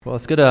Well,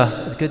 it's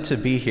good to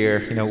be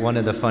here. You know, one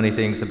of the funny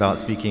things about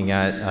speaking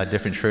at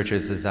different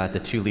churches is that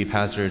the two lead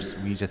pastors,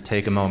 we just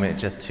take a moment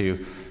just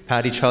to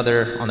pat each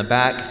other on the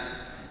back.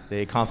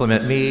 They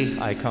compliment me,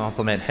 I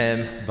compliment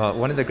him. But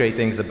one of the great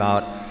things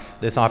about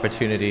this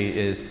opportunity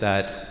is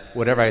that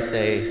whatever I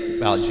say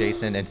about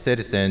Jason and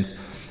Citizens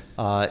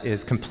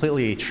is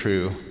completely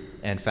true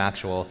and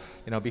factual.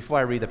 You know, before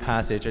I read the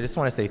passage, I just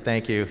want to say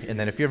thank you. And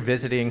then if you're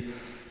visiting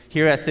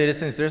here at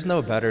Citizens, there's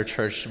no better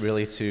church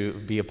really to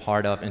be a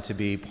part of and to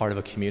be part of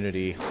a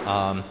community.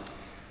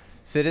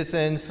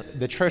 Citizens,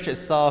 the church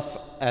itself,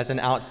 as an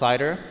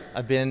outsider,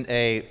 I've been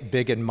a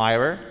big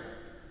admirer.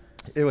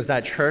 It was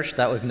that church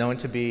that was known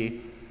to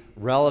be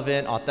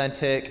relevant,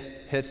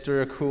 authentic,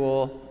 hipster,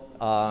 cool,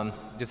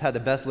 just had the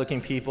best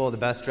looking people, the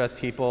best dressed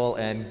people,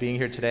 and being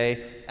here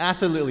today,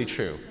 absolutely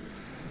true.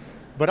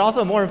 But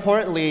also, more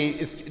importantly,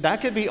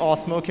 that could be all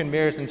smoke and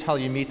mirrors until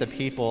you meet the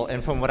people.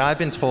 And from what I've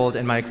been told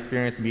in my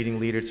experience meeting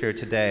leaders here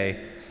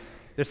today,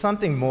 there's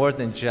something more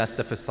than just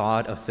the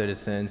facade of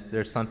Citizens.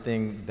 There's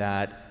something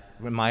that,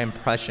 in my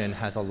impression,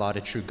 has a lot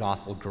of true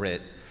gospel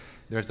grit.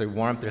 There's a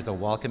warmth, there's a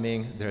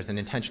welcoming, there's an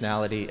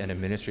intentionality and a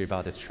ministry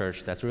about this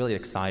church that's really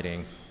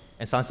exciting.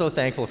 And so I'm so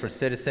thankful for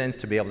Citizens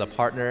to be able to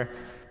partner,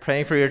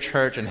 praying for your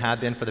church, and have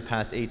been for the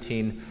past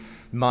 18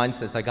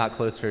 months as I got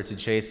closer to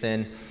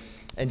Jason.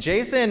 And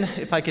Jason,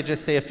 if I could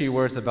just say a few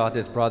words about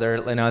this brother,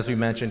 and as we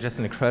mentioned, just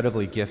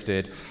incredibly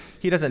gifted.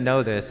 He doesn't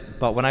know this,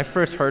 but when I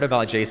first heard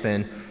about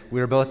Jason, we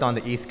were both on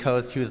the East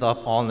Coast. He was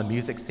up all in the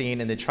music scene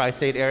in the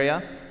tri-state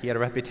area. He had a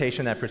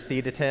reputation that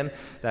preceded him,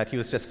 that he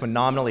was just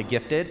phenomenally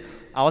gifted.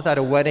 I was at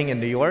a wedding in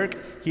New York.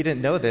 He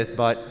didn't know this,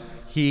 but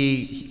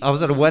I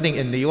was at a wedding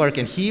in New York,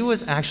 and he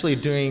was actually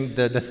doing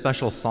the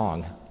special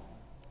song.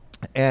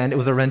 And it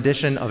was a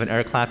rendition of an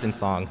Eric Clapton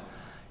song.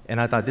 And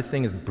I thought, this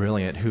thing is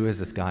brilliant. Who is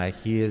this guy?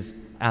 He is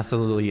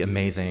absolutely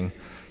amazing.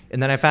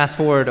 And then I fast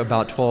forward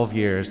about 12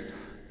 years,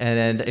 and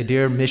then a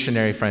dear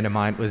missionary friend of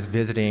mine was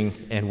visiting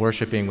and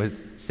worshiping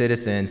with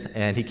Citizens,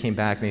 and he came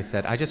back and he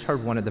said, I just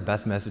heard one of the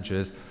best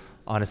messages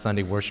on a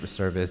Sunday worship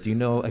service. Do you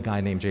know a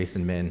guy named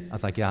Jason Min? I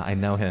was like, yeah, I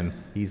know him.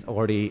 He's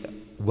already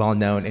well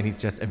known, and he's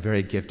just a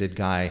very gifted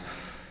guy.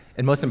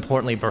 And most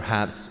importantly,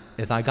 perhaps,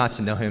 as I got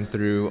to know him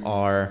through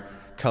our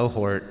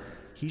cohort,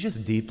 he's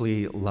just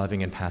deeply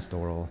loving and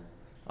pastoral.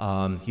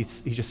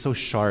 He's just so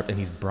sharp and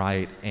he's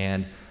bright,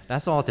 and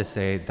that's all to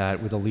say that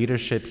with the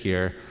leadership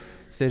here,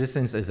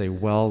 Citizens is a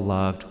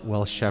well-loved,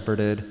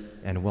 well-shepherded,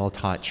 and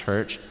well-taught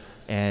church,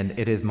 and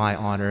it is my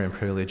honor and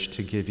privilege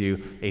to give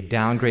you a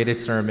downgraded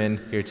sermon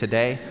here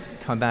today.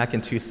 Come back in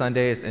 2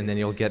 Sundays, and then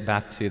you'll get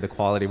back to the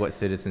quality of what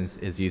Citizens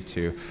is used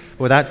to.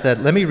 With that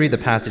said, let me read the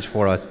passage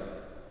for us.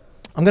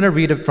 I'm going to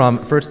read it from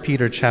 1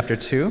 Peter chapter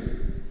 2,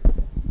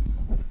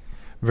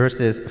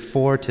 verses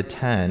 4 to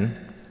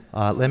 10.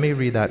 Let me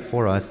read that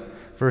for us.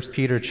 1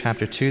 Peter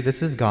chapter 2,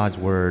 this is God's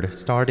word,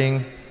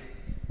 starting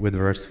with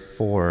verse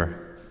 4.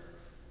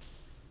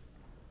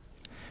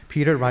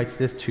 Peter writes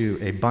this to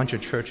a bunch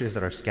of churches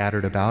that are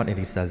scattered about, and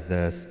he says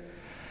this: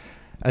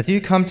 As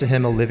you come to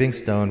him, a living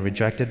stone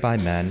rejected by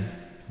men,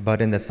 but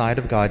in the sight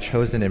of God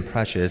chosen and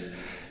precious,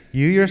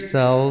 you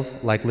yourselves,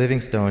 like living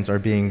stones, are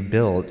being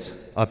built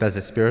up as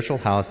a spiritual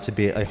house to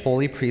be a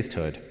holy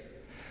priesthood,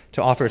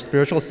 to offer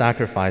spiritual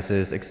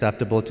sacrifices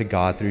acceptable to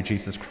God through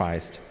Jesus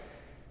Christ.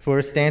 For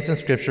it stands in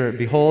Scripture,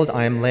 Behold,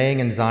 I am laying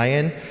in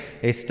Zion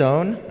a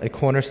stone, a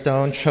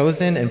cornerstone,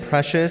 chosen and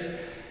precious,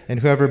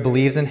 and whoever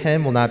believes in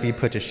him will not be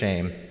put to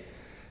shame.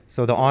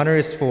 So the honor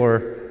is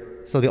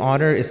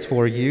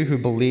for you who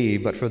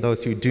believe, but for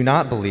those who do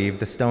not believe,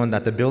 the stone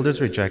that the builders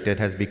rejected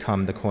has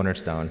become the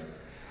cornerstone,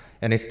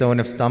 and a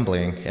stone of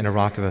stumbling and a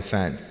rock of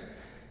offense.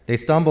 They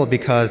stumbled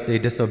because they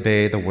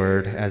disobeyed the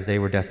word as they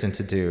were destined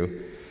to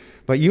do.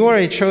 But you are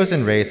a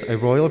chosen race, a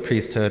royal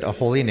priesthood, a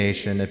holy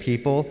nation, a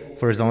people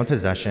for his own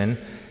possession,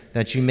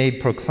 that you may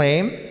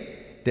proclaim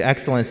the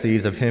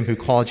excellencies of him who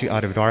called you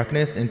out of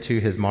darkness into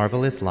his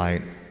marvelous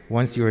light.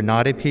 Once you were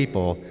not a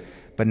people,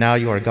 but now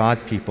you are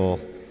God's people.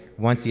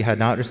 Once you had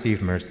not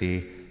received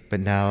mercy, but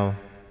now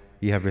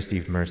you have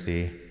received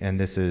mercy. And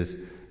this is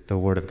the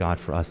word of God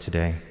for us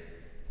today.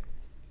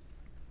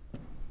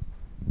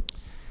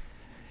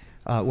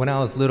 When I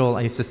was little,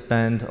 I used to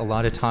spend a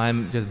lot of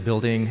time just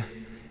building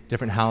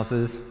different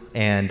houses,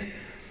 and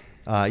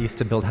I used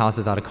to build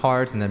houses out of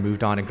cards and then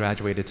moved on and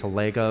graduated to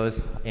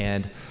Legos.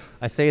 And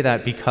I say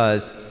that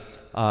because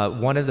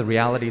one of the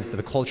realities of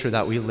the culture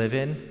that we live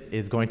in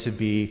is going to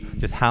be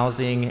just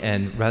housing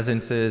and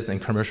residences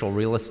and commercial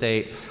real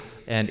estate.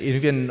 And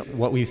even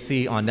what we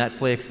see on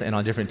Netflix and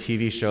on different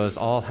TV shows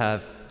all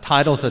have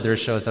titles of their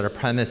shows that are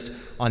premised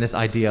on this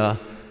idea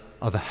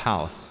of a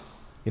house.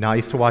 You know, I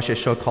used to watch a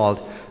show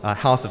called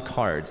House of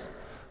Cards.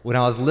 When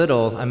I was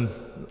little, I'm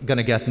going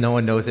to guess no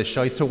one knows this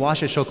show. I used to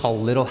watch a show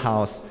called Little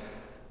House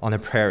on the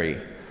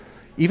Prairie.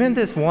 Even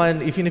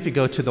if you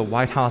go to the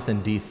White House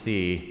in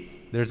D.C.,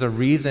 there's a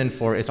reason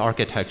for its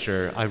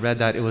architecture. I read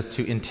that it was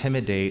to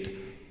intimidate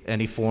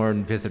any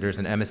foreign visitors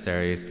and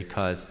emissaries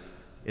because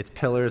its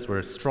pillars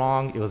were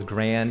strong, it was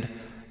grand,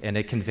 and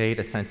it conveyed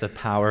a sense of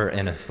power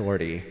and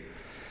authority.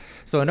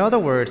 So in other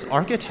words,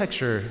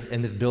 architecture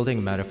in this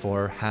building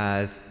metaphor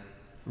has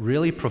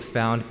really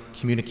profound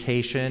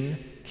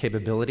communication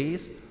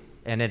capabilities,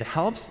 and it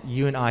helps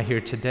you and I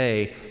here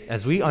today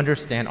as we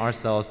understand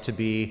ourselves to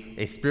be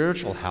a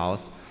spiritual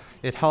house.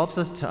 It helps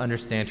us to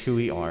understand who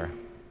we are.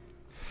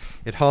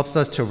 It helps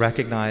us to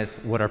recognize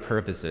what our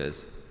purpose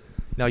is.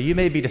 Now, you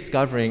may be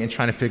discovering and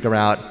trying to figure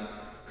out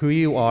who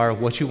you are,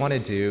 what you want to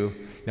do.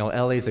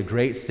 LA is a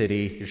great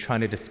city. You're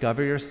trying to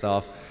discover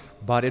yourself.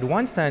 But in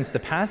one sense, the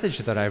passage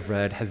that I've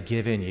read has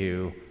given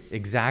you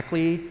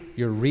exactly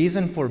your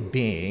reason for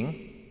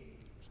being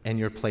and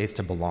your place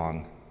to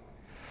belong.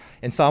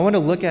 And so I want to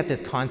look at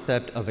this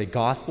concept of a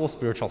gospel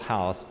spiritual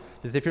house,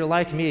 because if you're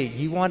like me,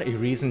 you want a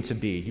reason to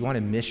be. You want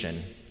a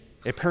mission,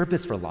 a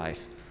purpose for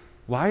life.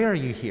 Why are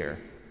you here?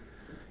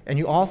 And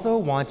you also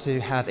want to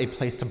have a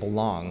place to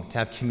belong, to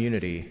have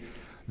community,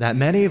 that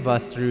many of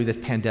us through this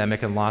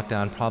pandemic and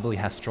lockdown probably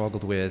have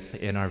struggled with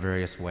in our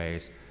various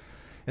ways.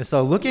 And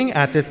so looking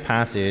at this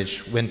passage,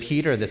 when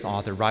Peter, this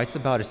author, writes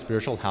about a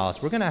spiritual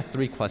house, we're going to ask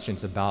 3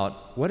 questions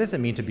about what does it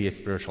mean to be a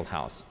spiritual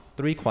house?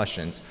 3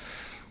 questions.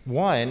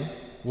 1,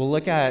 we'll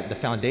look at the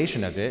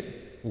foundation of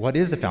it. What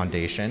is the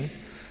foundation?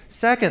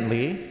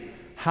 Secondly,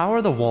 how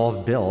are the walls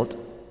built?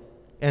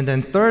 And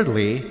then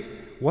thirdly,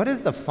 what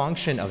is the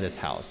function of this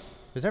house?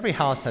 Because every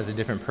house has a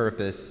different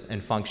purpose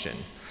and function.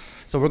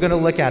 So we're going to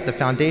look at the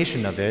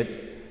foundation of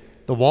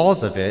it, the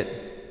walls of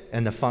it,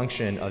 and the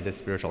function of this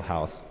spiritual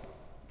house.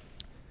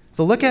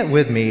 So look at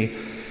with me.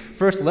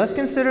 First, let's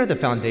consider the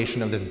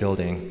foundation of this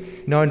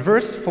building. Now, in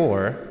verse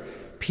 4,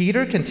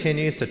 Peter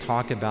continues to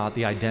talk about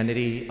the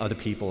identity of the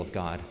people of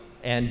God.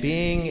 And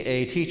being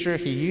a teacher,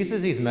 he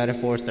uses these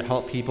metaphors to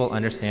help people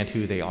understand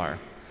who they are.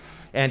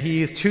 And he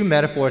used 2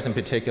 metaphors in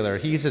particular.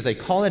 He uses a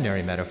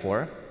culinary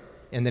metaphor,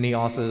 and then he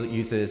also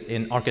uses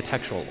an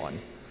architectural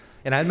one.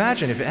 And I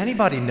imagine if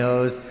anybody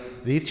knows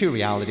these 2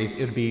 realities,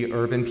 it would be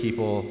urban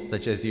people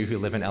such as you who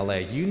live in LA.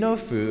 You know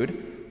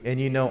food, and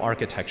you know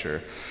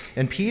architecture.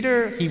 And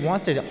Peter, he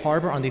wants to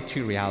harbor on these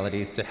 2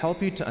 realities to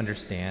help you to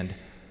understand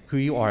who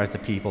you are as the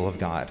people of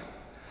God.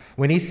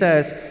 When he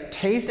says,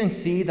 taste and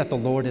see that the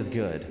Lord is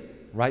good,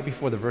 right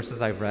before the verses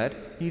I've read,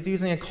 he's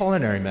using a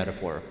culinary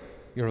metaphor.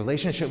 Your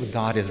relationship with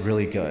God is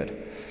really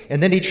good.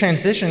 And then he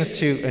transitions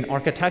to an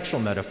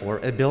architectural metaphor,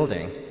 a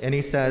building. And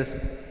he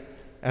says,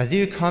 as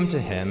you come to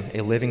him,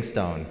 a living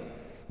stone,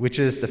 which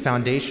is the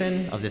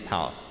foundation of this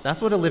house.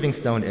 That's what a living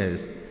stone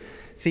is.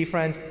 See,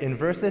 friends, in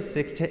verses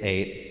 6 to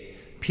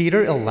 8,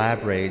 Peter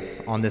elaborates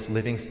on this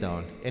living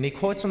stone, and he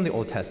quotes from the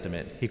Old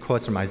Testament. He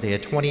quotes from Isaiah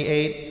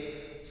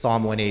 28,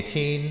 Psalm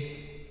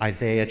 118,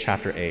 Isaiah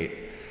chapter 8.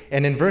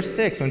 And in verse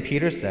 6, when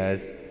Peter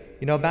says,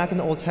 back in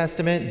the Old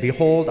Testament,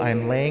 behold, I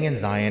am laying in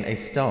Zion a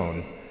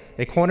stone,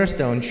 a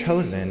cornerstone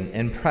chosen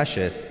and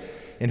precious,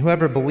 and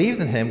whoever believes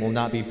in him will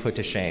not be put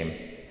to shame.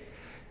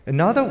 In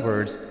other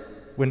words,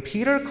 when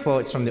Peter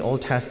quotes from the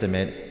Old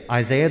Testament,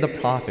 Isaiah the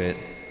prophet,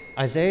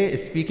 Isaiah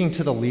is speaking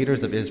to the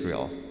leaders of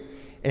Israel,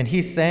 and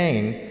he's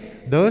saying,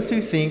 those who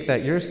think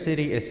that your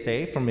city is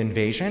safe from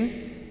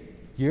invasion,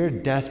 you're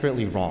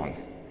desperately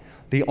wrong.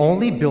 The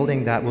only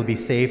building that will be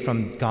saved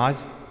from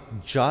God's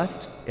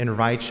just and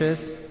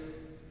righteous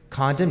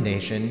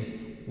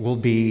condemnation will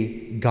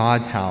be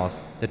God's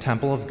house, the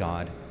temple of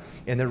God.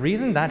 And the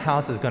reason that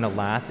house is going to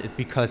last is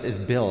because it's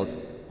built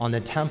on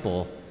the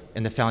temple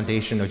and the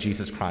foundation of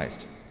Jesus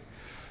Christ.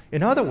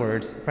 In other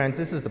words, friends,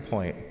 this is the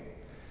point.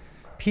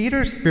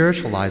 Peter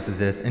spiritualizes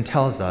this and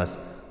tells us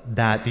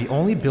that the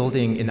only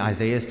building in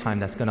Isaiah's time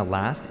that's going to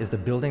last is the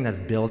building that's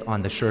built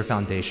on the sure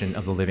foundation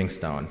of the living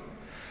stone.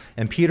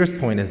 And Peter's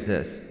point is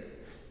this: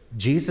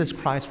 Jesus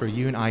Christ for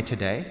you and I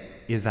today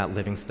is that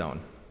living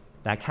stone,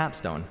 that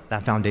capstone,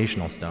 that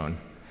foundational stone.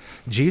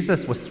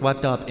 Jesus was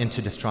swept up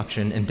into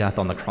destruction and death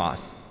on the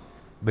cross,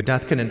 but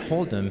death couldn't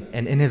hold him,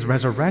 and in his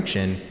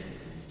resurrection,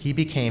 he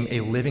became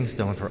a living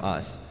stone for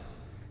us.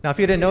 Now, if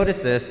you didn't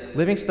notice this,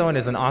 living stone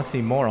is an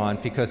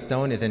oxymoron because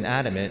stone is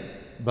inanimate,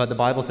 but the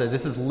Bible says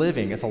this is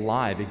living, it's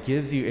alive, it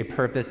gives you a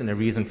purpose and a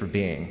reason for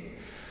being.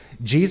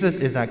 Jesus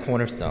is that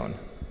cornerstone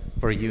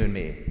for you and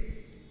me.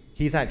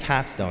 He's that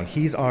capstone.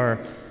 He's our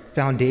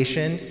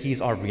foundation, he's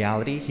our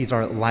reality, he's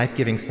our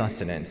life-giving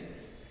sustenance.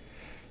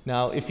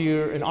 Now, if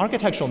you're an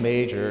architectural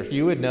major,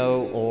 you would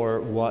know, or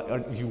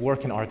you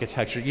work in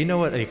architecture, you know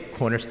what a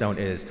cornerstone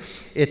is.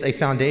 It's a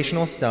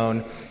foundational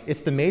stone.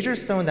 It's the major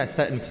stone that's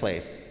set in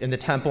place in the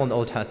temple in the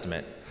Old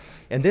Testament.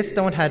 And this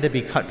stone had to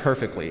be cut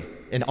perfectly.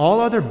 And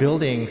all other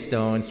building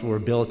stones were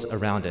built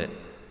around it.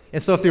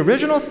 And so if the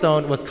original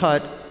stone was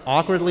cut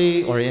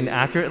awkwardly or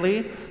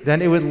inaccurately,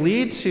 then it would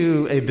lead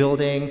to a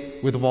building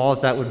with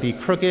walls that would be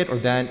crooked or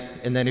bent,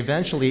 and then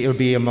eventually it would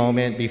be a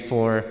moment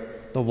before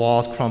the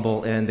walls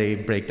crumble and they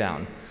break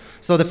down.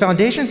 So the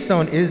foundation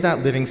stone is that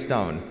living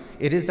stone.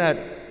 It is that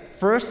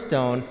first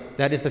stone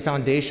that is the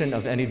foundation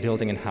of any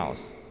building and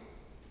house.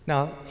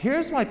 Now,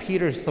 here's why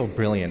Peter is so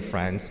brilliant,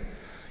 friends.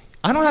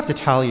 I don't have to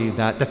tell you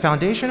that the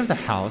foundation of the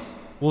house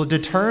will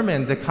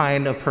determine the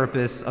kind of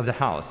purpose of the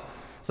house.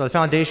 So the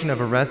foundation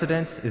of a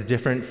residence is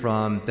different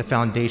from the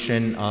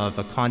foundation of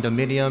a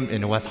condominium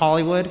in West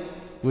Hollywood,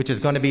 which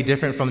is going to be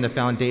different from the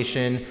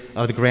foundation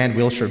of the Grand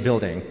Wilshire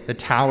Building, the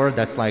tower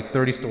that's like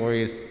 30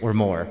 stories or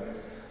more.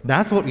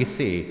 That's what we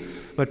see.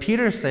 But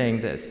Peter is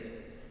saying this,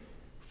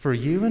 for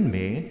you and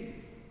me,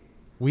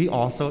 we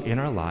also in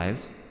our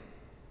lives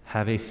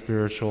have a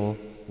spiritual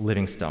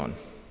living stone.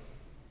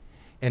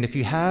 And if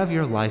you have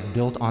your life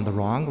built on the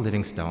wrong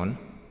living stone,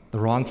 the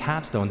wrong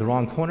capstone, the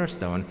wrong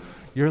cornerstone,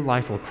 your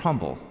life will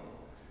crumble.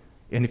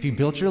 And if you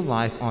build your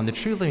life on the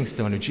true living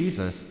stone of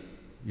Jesus,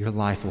 your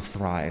life will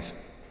thrive.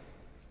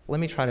 Let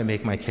me try to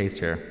make my case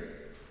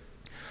here.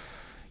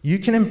 You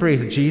can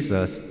embrace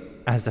Jesus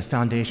as the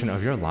foundation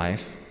of your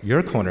life,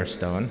 your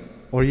cornerstone,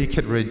 or you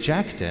could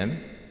reject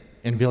him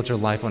and build your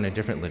life on a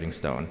different living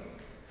stone.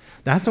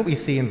 That's what we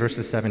see in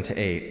verses 7 to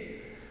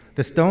 8.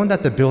 The stone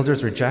that the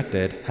builders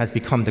rejected has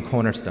become the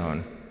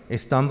cornerstone, a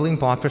stumbling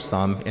block for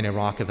some and a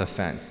rock of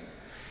offense.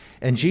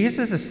 And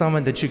Jesus is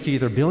someone that you can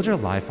either build your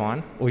life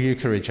on or you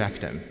can reject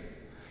him.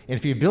 And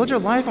if you build your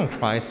life on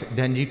Christ,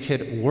 then you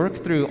could work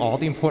through all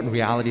the important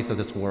realities of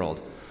this world.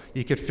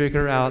 You could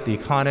figure out the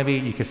economy,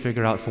 you could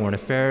figure out foreign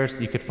affairs,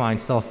 you could find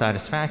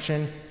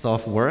self-satisfaction,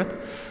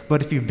 self-worth.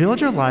 But if you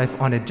build your life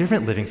on a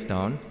different living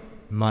stone,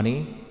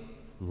 money,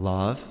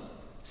 love,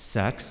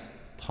 sex,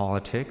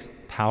 politics,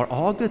 power,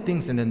 all good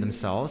things in and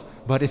themselves,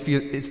 but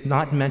it's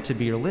not meant to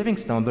be your living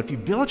stone, but if you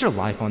build your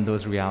life on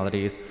those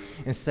realities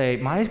and say,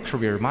 my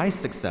career, my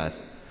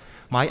success,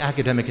 my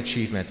academic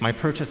achievements, my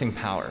purchasing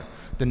power,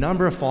 the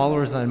number of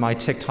followers on my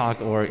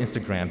TikTok or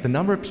Instagram, the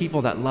number of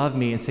people that love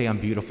me and say I'm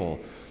beautiful,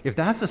 if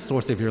that's the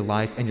source of your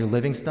life and your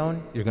living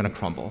stone, you're going to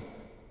crumble.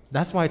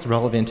 That's why it's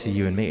relevant to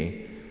you and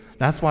me.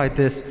 That's why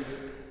this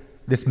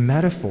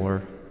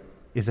metaphor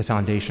is the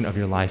foundation of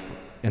your life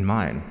and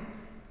mine.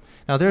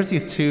 Now, there's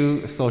these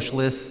two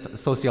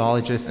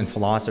sociologists, and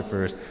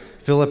philosophers,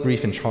 Philip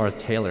Rieff and Charles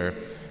Taylor.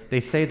 They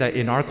say that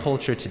in our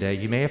culture today,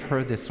 you may have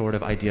heard this sort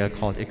of idea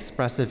called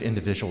expressive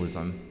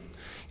individualism.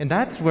 And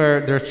that's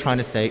where they're trying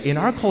to say, in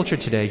our culture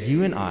today,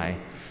 you and I,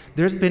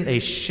 there's been a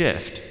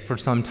shift for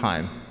some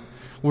time.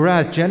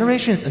 Whereas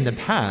generations in the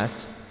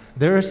past,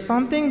 there is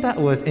something that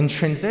was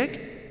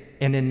intrinsic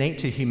and innate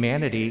to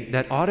humanity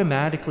that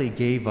automatically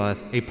gave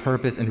us a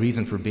purpose and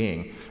reason for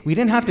being. We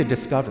didn't have to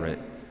discover it.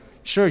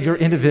 Sure, you're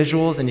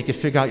individuals and you can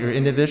figure out your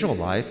individual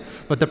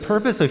life, but the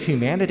purpose of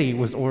humanity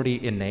was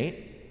already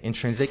innate,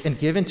 intrinsic, and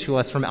given to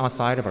us from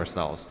outside of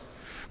ourselves.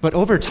 But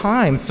over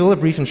time, Philip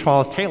Rieff and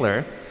Charles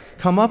Taylor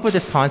come up with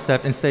this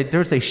concept and say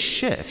there's a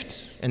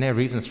shift, and they have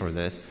reasons for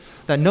this,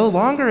 that no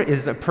longer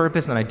is a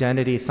purpose and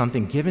identity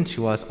something given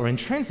to us or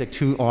intrinsic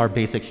to our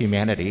basic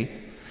humanity,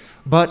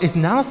 but is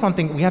now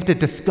something we have to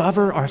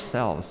discover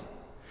ourselves.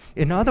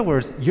 In other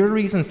words, your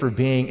reason for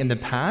being in the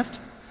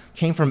past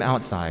came from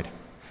outside.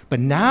 But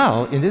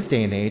now, in this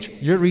day and age,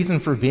 your reason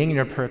for being and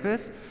your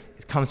purpose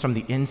comes from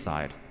the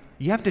inside.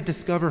 You have to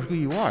discover who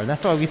you are.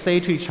 That's why we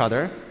say to each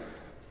other,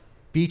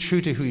 be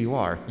true to who you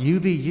are. You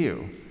be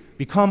you.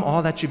 Become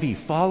all that you be.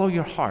 Follow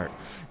your heart.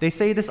 They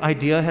say this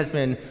idea has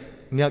been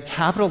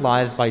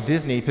capitalized by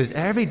Disney because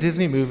every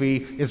Disney movie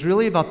is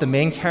really about the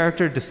main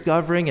character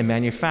discovering and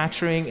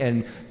manufacturing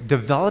and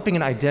developing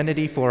an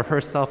identity for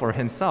herself or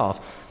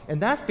himself.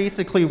 And that's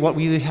basically what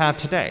we have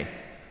today.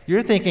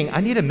 You're thinking, I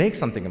need to make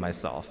something of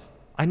myself.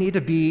 I need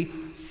to be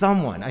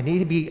someone. I need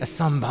to be a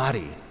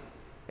somebody.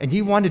 And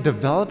you want to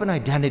develop an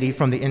identity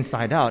from the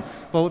inside out.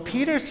 But what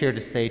Peter's here to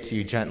say to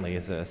you gently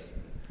is this.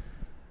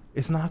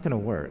 It's not going to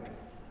work.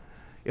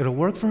 It'll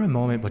work for a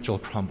moment, but you'll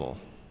crumble.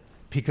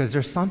 Because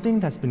there's something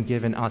that's been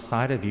given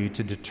outside of you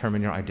to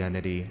determine your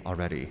identity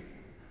already.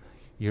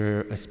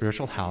 You're a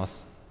spiritual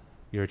house.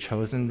 You're a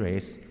chosen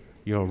race.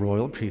 You're a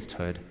royal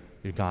priesthood.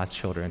 You're God's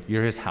children.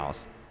 You're his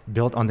house,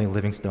 built on the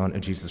living stone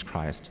of Jesus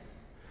Christ.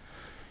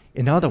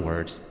 In other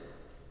words,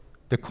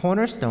 the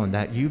cornerstone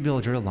that you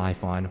build your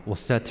life on will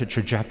set the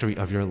trajectory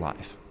of your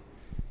life.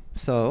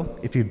 So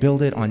if you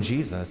build it on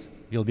Jesus,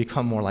 you'll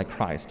become more like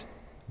Christ.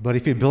 But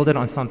if you build it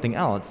on something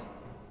else,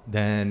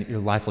 then your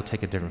life will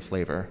take a different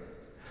flavor.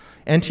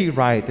 N.T.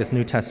 Wright, this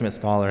New Testament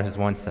scholar, has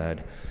once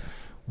said,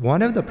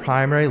 one of the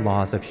primary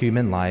laws of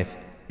human life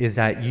is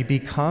that you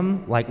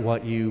become like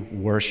what you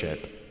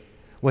worship.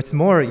 What's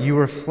more, you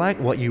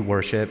reflect what you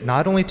worship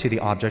not only to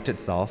the object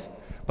itself,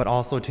 but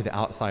also to the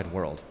outside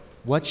world.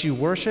 What you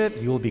worship,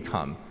 you will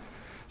become.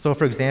 So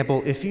for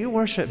example, if you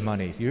worship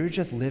money, you're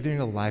just living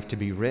a life to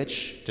be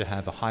rich, to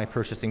have a high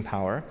purchasing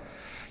power.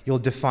 You'll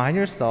define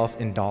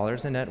yourself in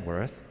dollars and net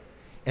worth,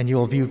 and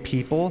you'll view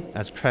people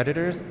as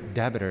creditors,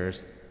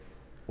 debitors,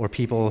 or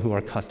people who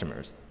are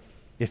customers.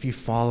 If you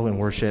follow and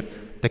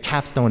worship the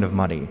capstone of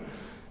money.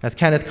 As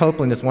Kenneth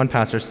Copeland, this one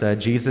pastor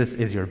said, Jesus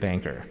is your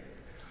banker.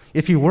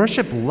 If you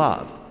worship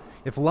love,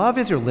 if love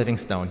is your living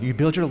stone, you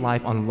build your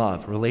life on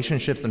love,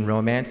 relationships, and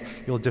romance,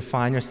 you'll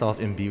define yourself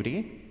in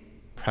beauty,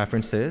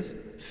 preferences,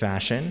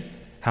 fashion,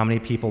 how many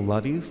people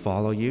love you,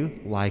 follow you,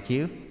 like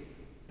you,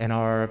 and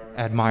are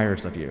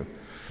admirers of you.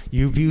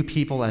 You view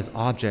people as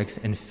objects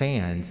and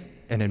fans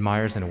and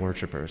admirers and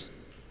worshipers.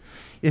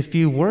 If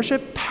you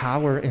worship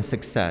power and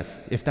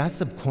success, if that's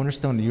the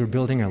cornerstone that you're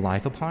building your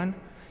life upon,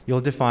 you'll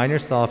define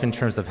yourself in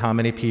terms of how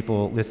many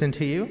people listen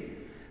to you,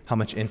 how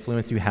much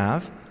influence you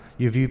have.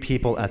 You view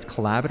people as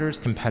collaborators,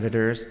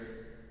 competitors,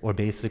 or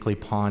basically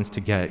pawns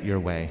to get your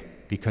way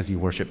because you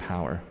worship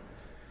power.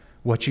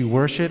 What you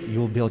worship,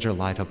 you'll build your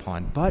life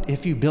upon. But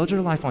if you build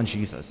your life on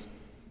Jesus,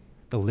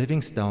 the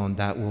living stone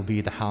that will be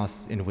the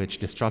house in which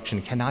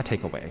destruction cannot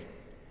take away,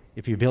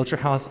 if you build your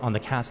house on the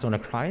capstone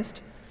of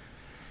Christ,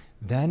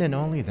 then and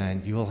only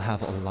then you will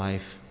have a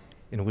life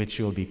in which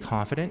you will be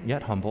confident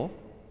yet humble,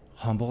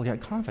 humble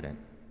yet confident.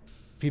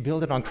 If you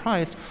build it on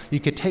Christ, you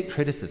could take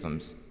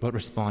criticisms but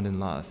respond in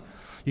love.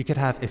 You could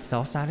have a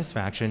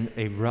self-satisfaction,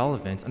 a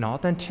relevance, an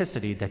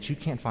authenticity that you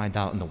can't find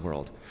out in the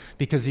world,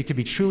 because you could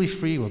be truly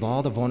free with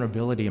all the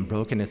vulnerability and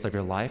brokenness of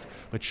your life,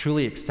 but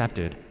truly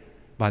accepted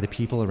by the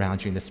people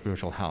around you in the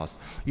spiritual house.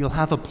 You'll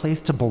have a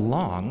place to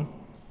belong,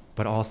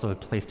 but also a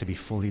place to be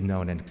fully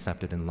known and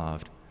accepted and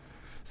loved.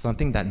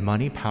 Something that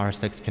money, power,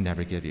 sex can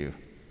never give you.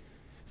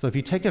 So if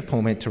you take a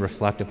moment to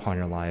reflect upon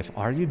your life,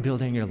 are you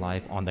building your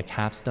life on the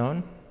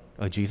capstone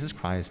of Jesus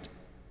Christ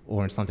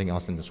or in something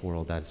else in this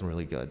world that is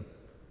really good?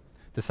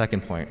 The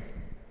second point,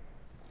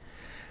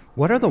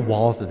 what are the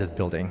walls of this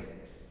building?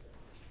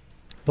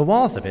 The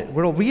walls of it.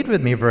 Well, read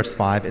with me verse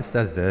 5. It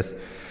says this: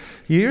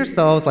 "You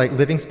yourselves, like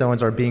living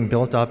stones, are being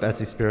built up as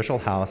a spiritual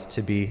house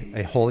to be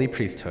a holy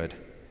priesthood,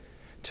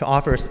 to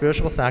offer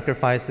spiritual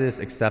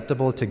sacrifices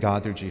acceptable to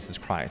God through Jesus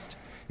Christ."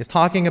 It's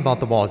talking about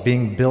the walls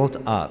being built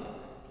up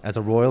as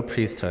a royal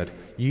priesthood.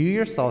 You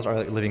yourselves are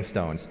like living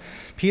stones.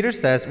 Peter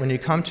says when you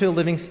come to a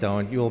living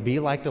stone, you will be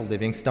like the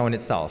living stone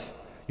itself.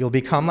 You'll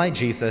become like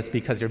Jesus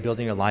because you're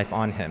building your life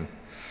on him.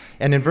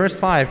 And in verse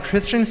 5,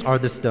 Christians are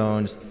the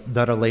stones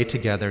that are laid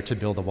together to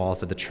build the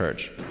walls of the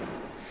church.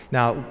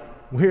 Now,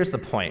 here's the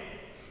point.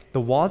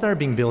 The walls that are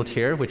being built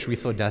here, which we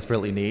so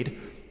desperately need,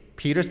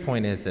 Peter's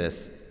point is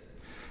this: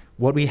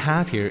 what we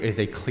have here is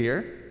a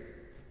clear,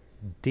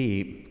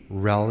 deep,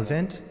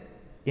 relevant,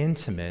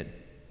 intimate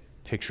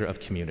picture of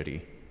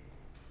community.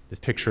 This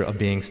picture of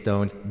being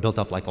stones built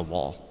up like a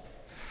wall.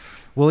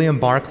 William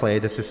Barclay,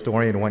 this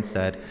historian, once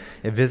said,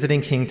 a visiting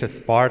king to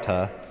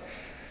Sparta,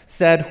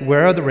 said,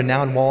 "Where are the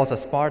renowned walls of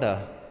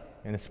Sparta?"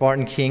 And the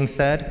Spartan king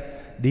said,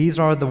 "These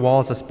are the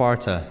walls of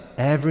Sparta,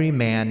 every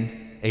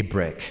man a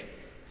brick."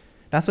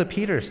 That's what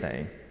Peter is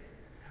saying.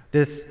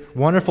 This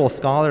wonderful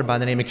scholar by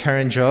the name of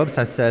Karen Jobes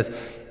says,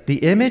 "The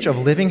image of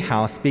living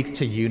house speaks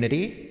to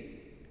unity,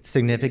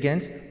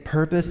 significance,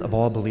 purpose of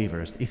all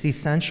believers. It's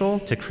essential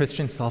to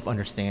Christian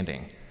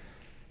self-understanding."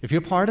 If you're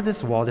part of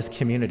this wall, this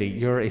community,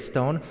 you're a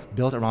stone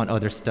built around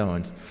other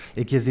stones.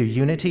 It gives you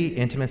unity,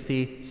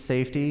 intimacy,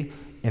 safety,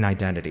 and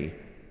identity.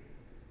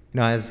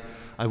 As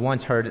I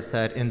once heard it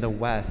said, in the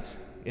West,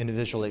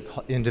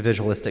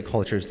 individualistic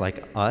cultures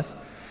like us,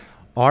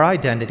 our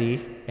identity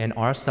and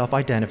our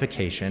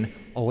self-identification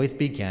always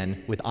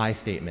begin with I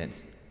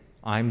statements.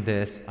 I'm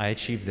this, I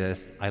achieve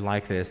this, I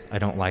like this, I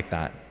don't like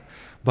that.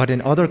 But in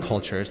other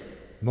cultures,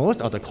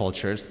 most other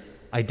cultures,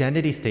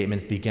 identity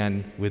statements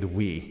begin with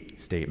we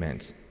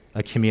statements,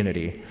 a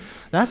community.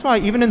 That's why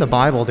even in the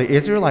Bible, the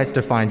Israelites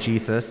define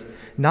Jesus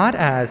not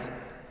as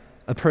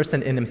a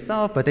person in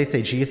himself, but they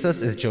say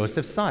Jesus is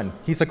Joseph's son.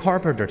 He's a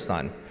carpenter's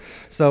son.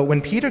 So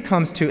when Peter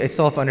comes to a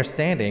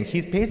self-understanding,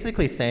 he's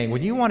basically saying,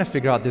 when you want to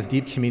figure out this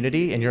deep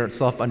community and your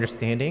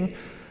self-understanding,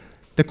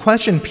 the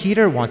question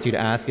Peter wants you to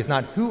ask is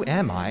not, who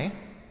am I?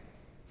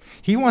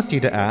 He wants you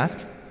to ask,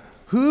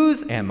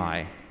 whose am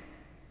I?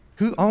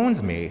 Who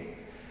owns me?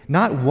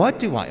 Not what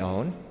do I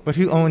own, but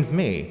who owns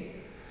me?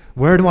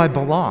 Where do I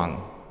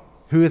belong?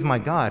 Who is my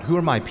God? Who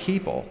are my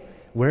people?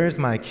 Where is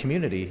my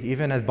community?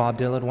 Even as Bob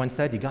Dylan once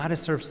said, you got to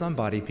serve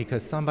somebody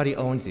because somebody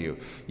owns you.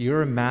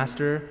 You're a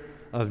master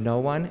of no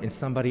one, and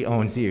somebody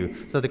owns you.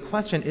 So the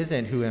question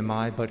isn't who am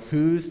I, but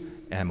whose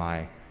am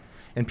I?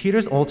 And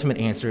Peter's ultimate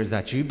answer is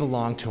that you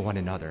belong to one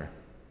another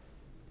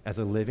as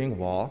a living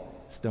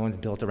wall, stones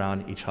built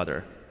around each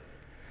other.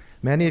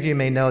 Many of you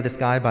may know this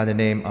guy by the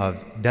name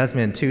of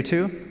Desmond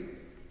Tutu.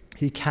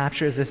 He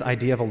captures this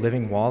idea of a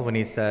living wall when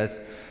he says,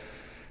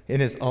 in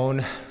his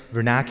own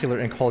vernacular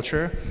and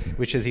culture,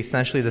 which is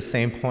essentially the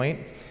same point,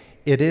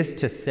 it is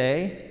to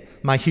say,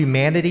 my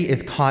humanity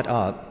is caught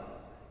up,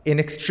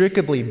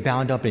 inextricably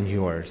bound up in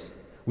yours.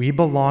 We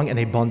belong in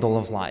a bundle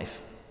of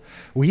life.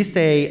 We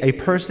say a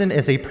person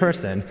is a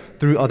person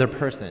through other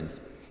persons.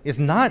 It's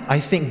not, I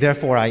think,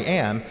 therefore I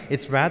am.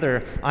 It's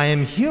rather, I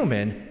am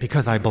human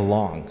because I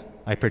belong.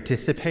 I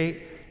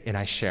participate and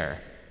I share.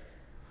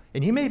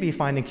 And you may be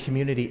finding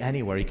community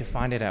anywhere. You can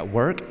find it at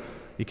work.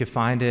 You can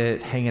find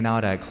it hanging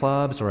out at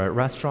clubs or at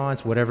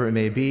restaurants, whatever it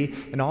may be.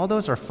 And all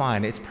those are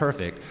fine. It's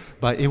perfect.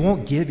 But it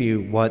won't give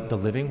you what the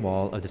living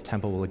wall of this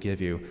temple will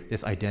give you,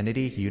 this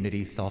identity,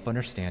 unity,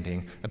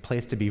 self-understanding, a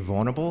place to be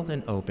vulnerable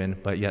and open,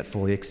 but yet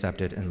fully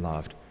accepted and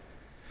loved.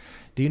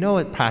 Do you know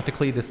what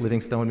practically this living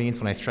stone means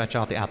when I stretch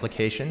out the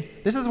application?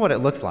 This is what it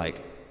looks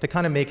like, to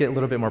kind of make it a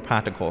little bit more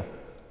practical.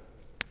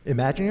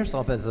 Imagine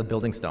yourself as a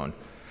building stone.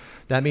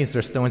 That means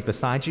there's stones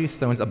beside you,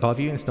 stones above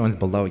you, and stones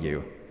below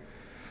you.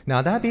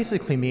 Now, that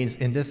basically means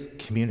in this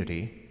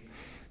community,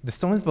 the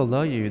stones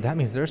below you, that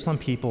means there are some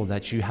people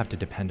that you have to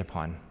depend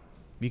upon.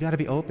 You got to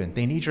be open.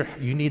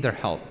 You need their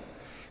help.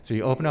 So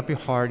you open up your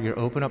heart, you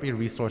open up your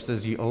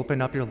resources, you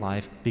open up your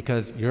life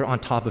because you're on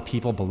top of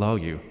people below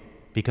you,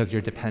 because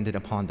you're dependent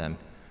upon them.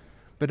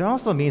 But it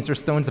also means there's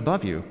stones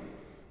above you.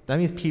 That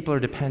means people are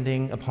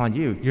depending upon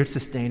you. You're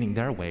sustaining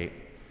their weight.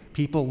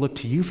 People look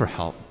to you for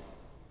help.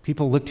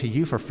 People look to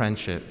you for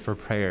friendship, for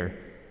prayer,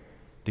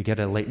 to get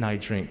a late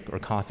night drink or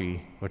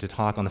coffee, or to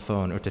talk on the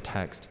phone or to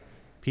text.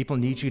 People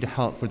need you to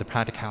help for the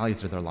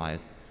practicalities of their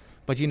lives.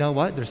 But you know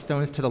what? There's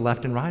stones to the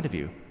left and right of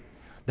you.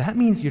 That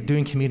means you're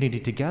doing community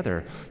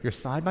together. You're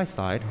side by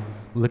side,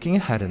 looking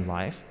ahead in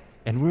life,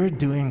 and we're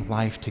doing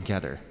life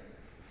together.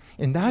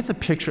 And that's a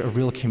picture of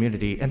real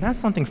community, and that's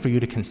something for you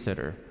to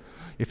consider.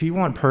 If you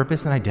want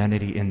purpose and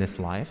identity in this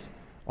life,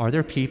 are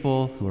there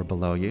people who are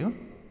below you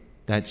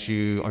that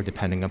you are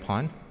depending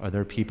upon? Are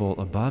there people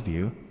above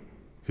you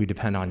who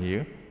depend on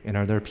you? And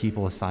are there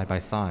people side by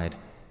side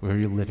where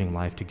you're living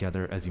life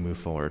together as you move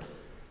forward?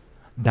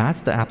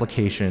 That's the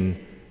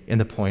application and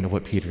the point of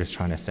what Peter is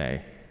trying to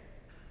say.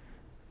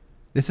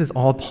 This is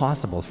all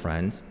possible,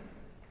 friends,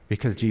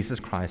 because Jesus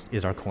Christ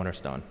is our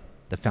cornerstone,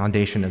 the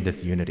foundation of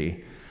this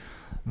unity.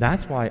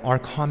 That's why our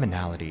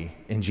commonality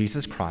in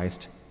Jesus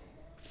Christ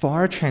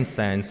far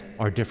transcends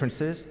our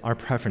differences, our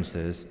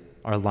preferences,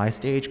 our life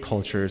stage,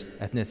 cultures,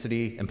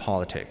 ethnicity, and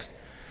politics.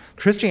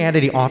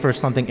 Christianity offers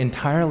something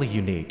entirely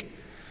unique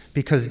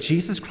because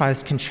Jesus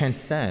Christ can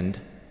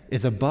transcend,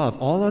 is above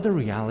all other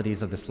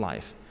realities of this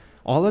life,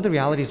 all other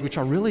realities which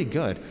are really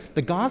good.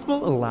 The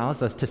gospel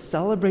allows us to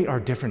celebrate our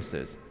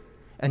differences,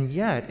 and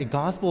yet the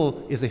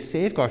gospel is a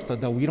safeguard so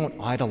that we don't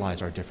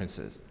idolize our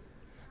differences.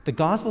 The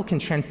gospel can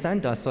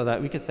transcend us so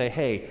that we can say,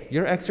 hey,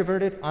 you're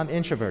extroverted, I'm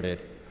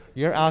introverted.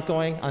 You're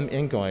outgoing, I'm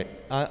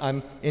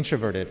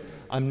introverted.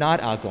 I'm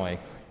not outgoing.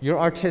 You're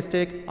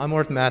artistic, I'm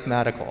more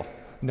mathematical.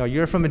 No,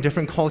 you're from a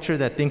different culture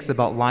that thinks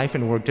about life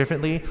and work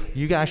differently.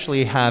 You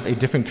actually have a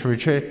different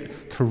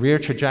career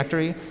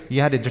trajectory.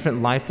 You had a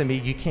different life than me.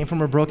 You came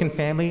from a broken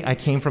family. I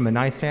came from a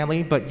nice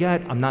family, but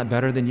yet I'm not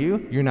better than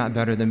you. You're not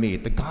better than me.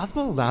 The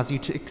gospel allows you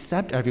to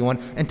accept everyone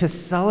and to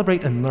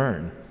celebrate and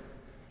learn.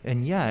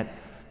 And yet,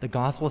 the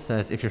gospel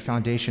says if your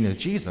foundation is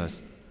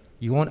Jesus,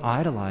 you won't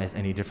idolize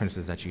any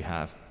differences that you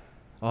have.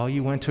 Oh,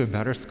 you went to a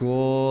better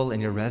school and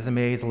your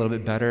resume is a little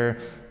bit better,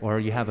 or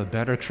you have a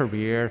better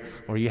career,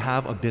 or you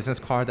have a business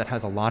card that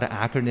has a lot of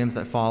acronyms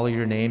that follow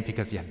your name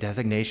because you have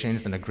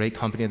designations in a great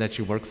company that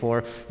you work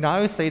for. I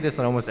always say this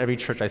in almost every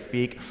church I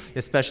speak,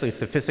 especially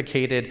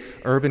sophisticated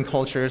urban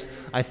cultures.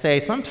 I say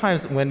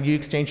sometimes when you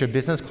exchange your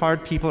business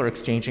card, people are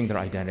exchanging their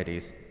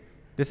identities.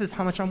 This is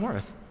how much I'm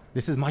worth.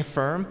 This is my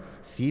firm,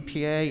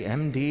 CPA,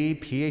 MD,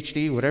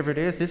 PhD, whatever it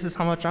is, this is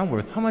how much I'm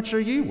worth. How much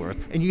are you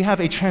worth? And you have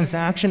a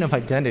transaction of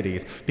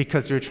identities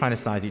because you're trying to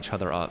size each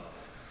other up.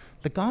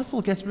 The gospel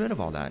gets rid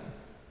of all that.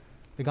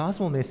 The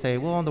gospel may say,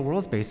 well, on the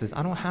world's basis,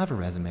 I don't have a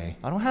resume.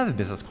 I don't have a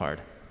business card.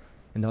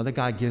 And the other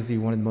guy gives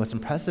you one of the most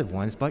impressive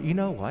ones, but you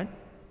know what?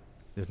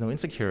 There's no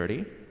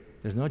insecurity.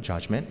 There's no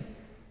judgment.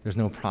 There's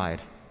no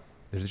pride.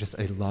 There's just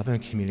a love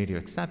and community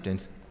of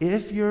acceptance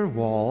if your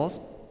walls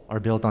are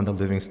built on the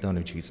living stone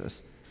of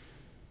Jesus.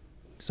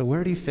 So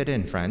where do you fit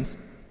in, friends?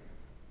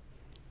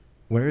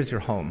 Where is your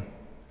home?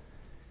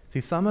 See,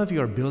 some of you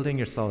are building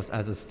yourselves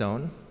as a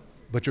stone,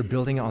 but you're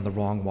building it on the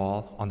wrong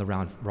wall, on the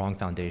wrong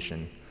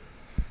foundation.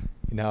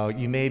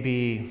 You may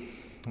be,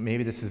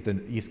 maybe this is the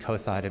East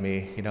Coast side of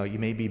me, you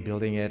may be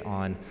building it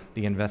on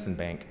the investment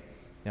bank.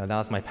 That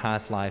was my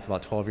past life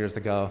about 12 years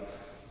ago,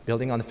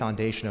 building on the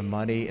foundation of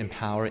money and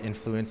power,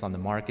 influence on the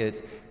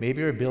markets.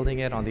 Maybe you're building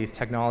it on these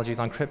technologies,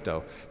 on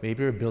crypto.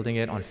 Maybe you're building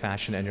it on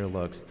fashion and your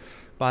looks.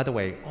 By the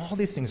way, all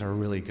these things are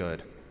really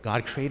good.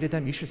 God created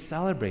them, you should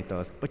celebrate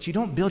those, but you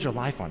don't build your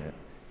life on it.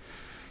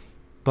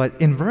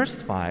 But in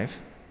verse 5,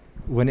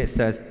 when it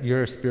says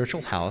you're a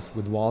spiritual house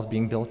with walls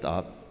being built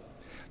up,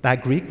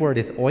 that Greek word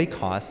is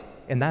oikos,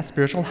 and that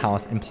spiritual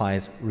house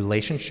implies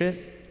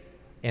relationship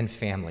and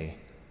family.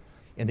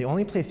 And the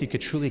only place you could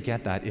truly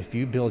get that if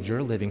you build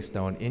your living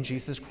stone in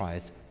Jesus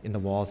Christ in the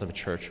walls of a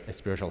church, a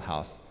spiritual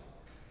house.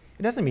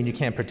 It doesn't mean you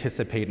can't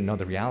participate in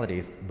other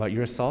realities, but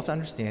your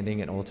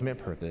self-understanding and ultimate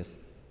purpose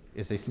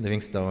is a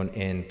living stone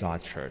in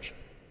God's church.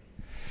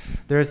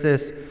 There's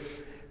this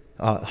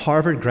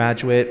Harvard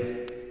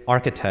graduate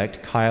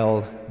architect,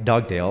 Kyle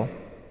Dugdale.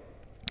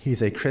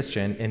 He's a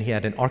Christian, and he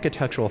had an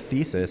architectural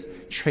thesis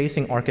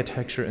tracing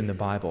architecture in the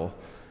Bible.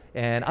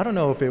 And I don't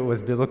know if it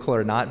was biblical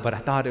or not, but I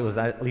thought it was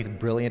at least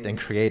brilliant and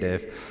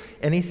creative.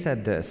 And he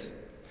said this.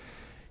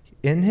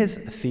 In his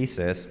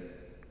thesis,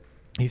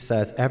 he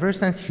says, ever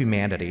since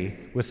humanity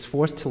was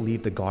forced to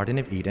leave the Garden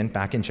of Eden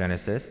back in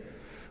Genesis,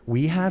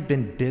 we have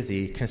been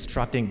busy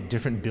constructing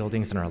different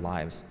buildings in our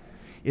lives.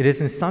 It is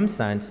in some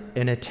sense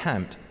an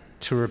attempt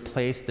to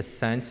replace the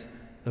sense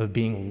of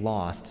being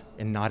lost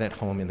and not at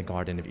home in the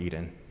Garden of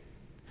Eden.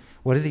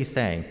 What is he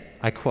saying?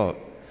 I quote,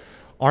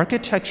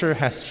 architecture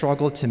has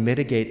struggled to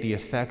mitigate the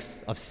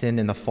effects of sin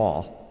in the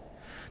fall.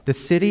 The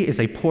city is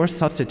a poor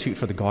substitute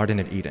for the Garden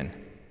of Eden.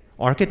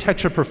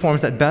 Architecture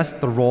performs at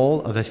best the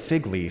role of a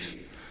fig leaf,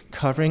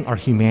 covering our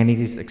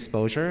humanity's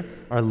exposure,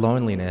 our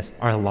loneliness,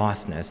 our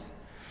lostness.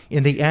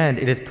 In the end,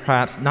 it is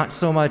perhaps not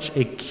so much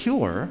a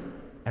cure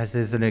as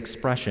is an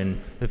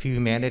expression of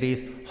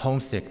humanity's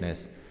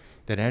homesickness,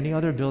 that any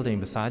other building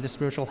beside the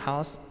spiritual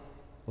house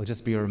will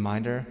just be a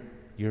reminder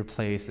your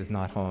place is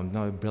not home.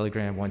 No, Billy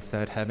Graham once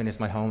said, heaven is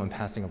my home, I'm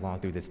passing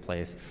along through this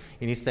place.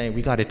 And he's saying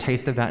we got a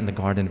taste of that in the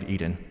Garden of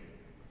Eden.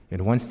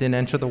 And once sin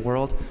entered the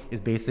world, is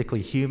basically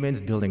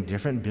humans building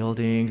different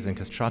buildings and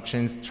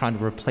constructions, trying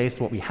to replace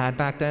what we had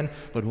back then,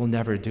 but we'll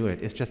never do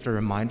it. It's just a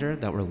reminder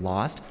that we're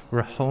lost,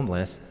 we're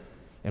homeless,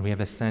 and we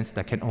have a sense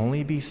that can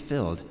only be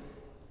filled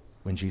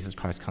when Jesus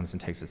Christ comes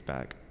and takes us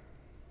back.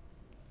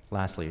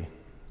 Lastly,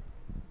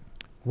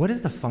 what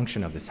is the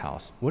function of this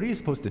house? What are you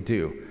supposed to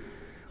do?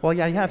 Well,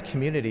 yeah, you have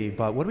community,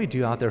 but what do we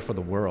do out there for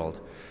the world?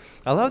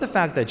 I love the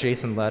fact that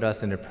Jason led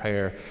us into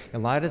prayer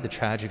in light of the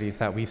tragedies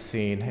that we've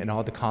seen and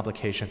all the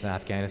complications in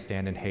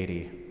Afghanistan and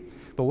Haiti.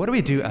 But what do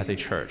we do as a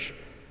church?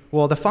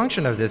 Well, the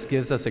function of this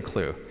gives us a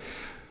clue.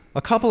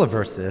 A couple of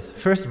verses.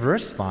 First,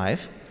 verse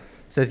 5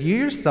 says, "You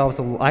yourselves,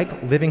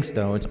 like living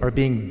stones, are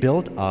being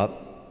built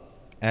up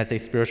as a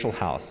spiritual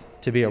house,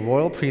 to be a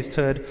royal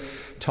priesthood,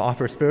 to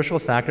offer spiritual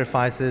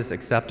sacrifices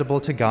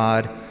acceptable to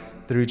God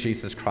through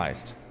Jesus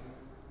Christ."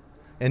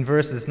 In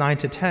verses 9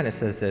 to 10, it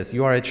says this,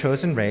 "You are a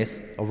chosen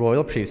race, a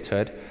royal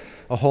priesthood,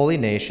 a holy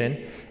nation,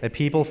 a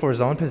people for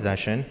his own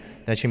possession,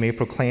 that you may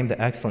proclaim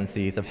the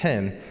excellencies of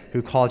him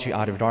who called you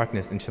out of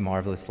darkness into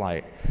marvelous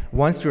light.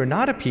 Once you were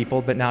not a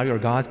people, but now you are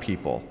God's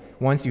people.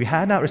 Once you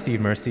had not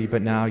received mercy,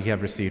 but now you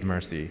have received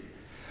mercy."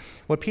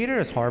 What Peter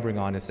is harboring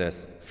on is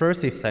this.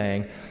 First, he's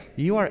saying,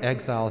 you are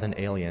exiles and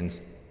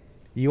aliens.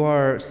 You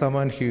are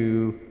someone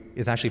who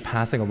is actually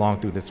passing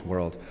along through this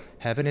world.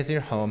 Heaven is your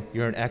home.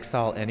 You're an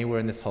exile anywhere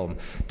in this home.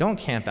 Don't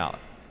camp out.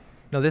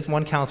 Now, this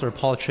one counselor,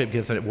 Paul Tripp,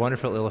 gives a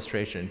wonderful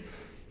illustration.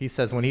 He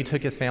says when he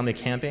took his family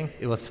camping,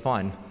 it was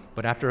fun,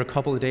 but after a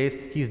couple of days,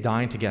 he's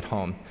dying to get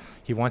home.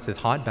 He wants his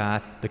hot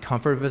bath, the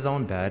comfort of his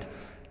own bed,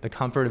 the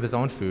comfort of his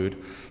own food.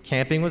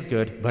 Camping was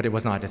good, but it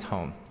was not his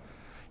home.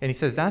 And he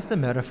says that's the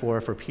metaphor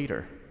for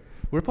Peter.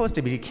 We're supposed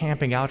to be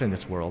camping out in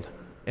this world,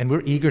 and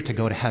we're eager to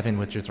go to heaven,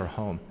 which is our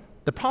home.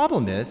 The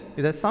problem is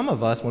that some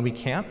of us, when we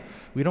camp,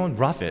 we don't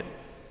rough it.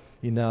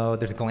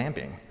 There's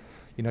glamping.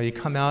 You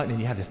come out and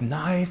you have this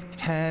nice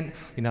tent,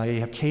 you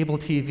have cable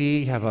TV,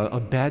 you have a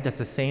bed that's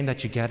the same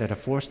that you get at a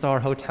 4-star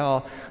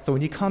hotel. So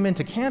when you come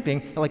into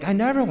camping, you're like, I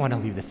never want to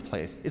leave this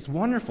place. It's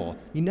wonderful.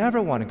 You never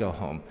want to go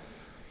home.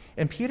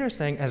 And Peter's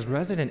saying, as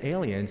resident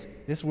aliens,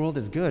 this world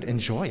is good.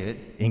 Enjoy it,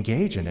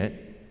 engage in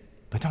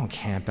it, but don't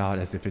camp out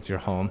as if it's your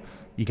home.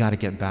 You got to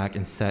get back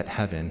and set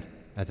heaven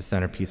as the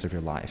centerpiece of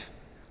your life.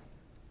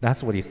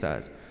 That's what he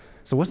says.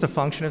 So what's the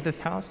function of this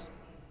house?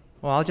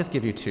 Well, I'll just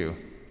give you two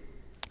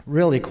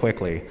really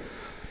quickly.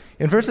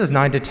 In verses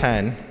 9 to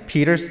 10,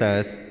 Peter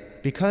says,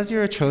 because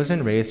you're a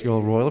chosen race, you're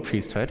a royal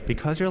priesthood,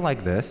 because you're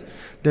like this,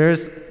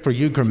 there's, for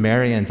you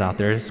grammarians out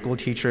there, school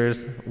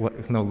teachers,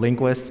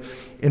 linguists,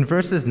 in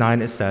verses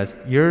 9 it says,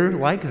 you're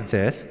like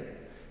this,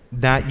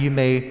 that you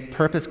may,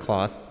 purpose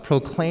clause,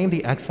 proclaim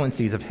the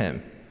excellencies of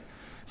him.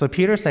 So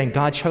Peter's saying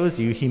God chose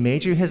you, he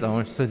made you his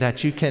own so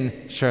that you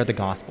can share the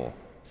gospel.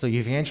 So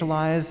you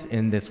evangelize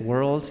in this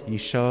world, you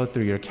show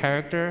through your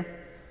character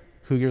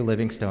who your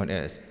living stone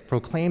is.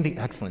 Proclaim the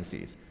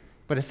excellencies.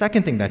 But a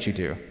second thing that you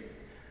do,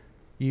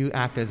 you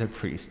act as a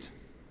priest.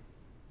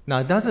 Now,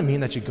 it doesn't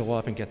mean that you go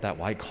up and get that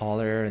white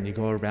collar and you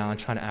go around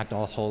trying to act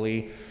all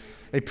holy.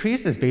 A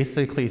priest is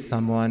basically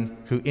someone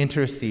who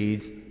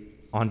intercedes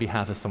on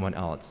behalf of someone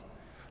else.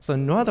 So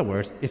in other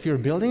words, if you're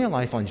building your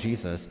life on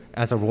Jesus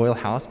as a royal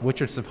house, what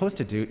you're supposed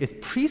to do is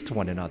priest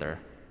one another.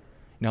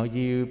 Now,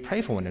 you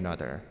pray for one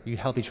another. You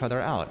help each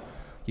other out.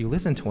 You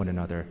listen to one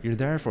another. You're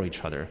there for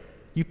each other.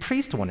 You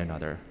priest one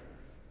another.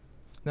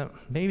 Now,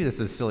 maybe this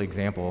is a silly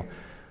example.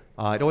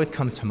 It always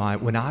comes to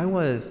mind. When I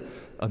was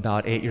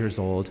about 8 years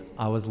old,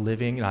 I was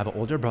living, and I have an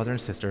older brother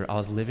and sister. I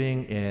was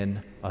living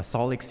in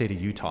Salt Lake City,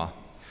 Utah.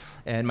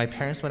 And my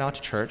parents went out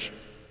to church,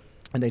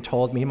 and they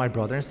told me, my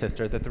brother and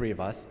sister, the three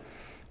of us,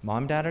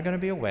 Mom and Dad are going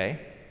to be away.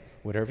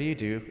 Whatever you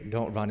do,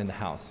 don't run in the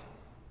house.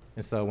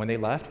 And so when they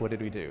left, what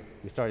did we do?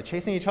 We started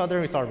chasing each other,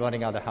 and we started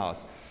running out of the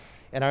house.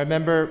 And I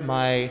remember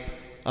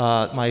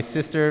my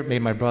sister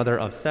made my brother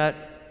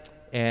upset,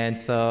 and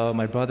so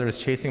my brother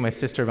was chasing my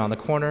sister around the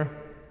corner.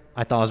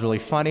 I thought it was really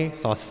funny,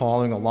 so I was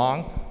following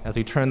along. As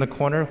we turned the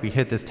corner, we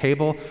hit this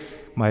table.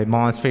 My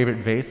mom's favorite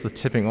vase was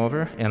tipping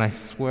over, and I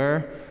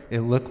swear it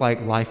looked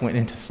like life went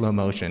into slow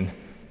motion.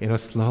 It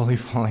was slowly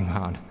falling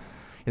on.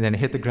 And then it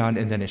hit the ground,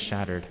 and then it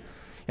shattered.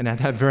 And at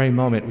that very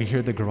moment, we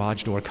hear the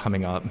garage door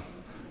coming up.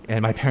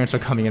 And my parents are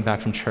coming in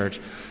back from church.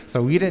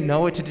 So we didn't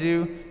know what to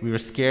do. We were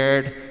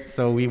scared.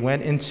 So we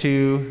went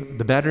into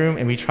the bedroom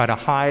and we tried to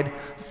hide.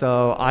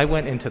 So I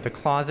went into the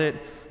closet.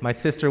 My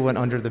sister went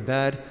under the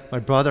bed. My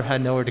brother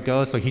had nowhere to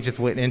go, so he just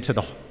went into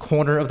the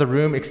corner of the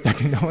room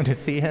expecting no one to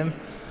see him.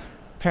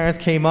 Parents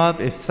came up.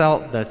 It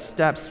felt the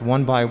steps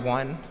one by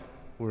one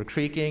were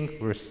creaking.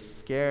 We're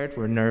scared.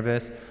 We're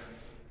nervous.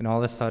 And all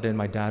of a sudden,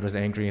 my dad was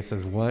angry and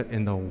says, "What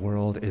in the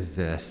world is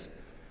this?"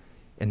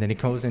 And then he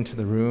goes into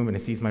the room and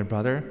he sees my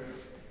brother,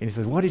 and he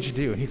says, "What did you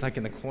do?" And he's like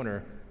in the corner.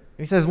 And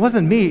he says, "It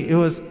wasn't me, it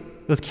was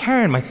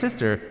Karen, my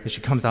sister." And she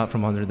comes out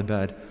from under the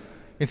bed.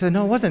 And he said,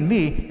 "No, it wasn't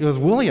me, it was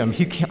William."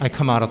 I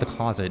come out of the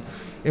closet.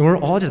 And we're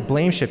all just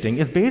blame shifting.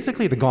 It's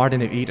basically the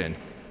Garden of Eden.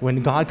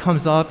 When God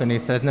comes up and he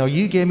says, "No,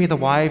 you gave me the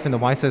wife," and the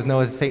wife says, "No,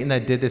 it's Satan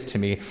that did this to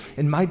me."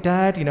 And my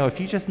dad, if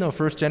you just know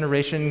first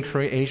generation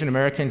Asian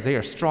Americans, they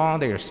are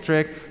strong, they are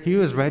strict. He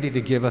was ready to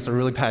give us a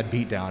really bad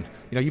beatdown.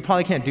 You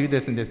probably can't do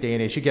this in this day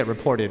and age, you get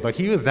reported, but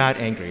he was that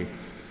angry.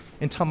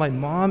 Until my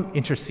mom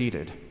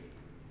interceded,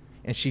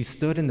 and she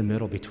stood in the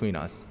middle between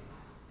us,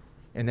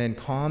 and then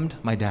calmed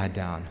my dad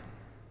down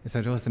and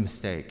said, "It was a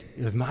mistake.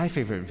 It was my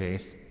favorite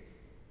vase,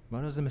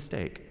 but it was a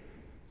mistake.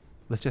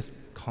 Let's just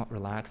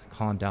relax,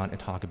 calm down, and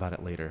talk about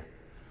it later."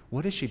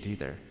 What did she do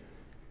there?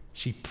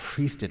 She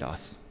priested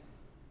us.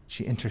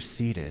 She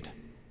interceded.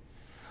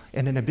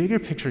 And in a bigger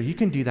picture, you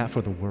can do that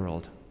for the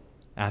world.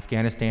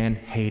 Afghanistan,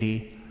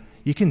 Haiti,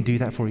 you can do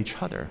that for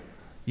each other.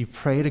 You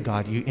pray to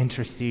God, you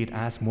intercede,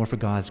 ask more for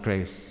God's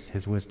grace,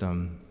 His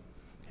wisdom,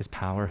 His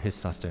power, His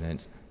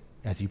sustenance,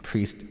 as you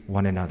priest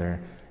one another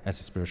as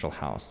a spiritual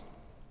house.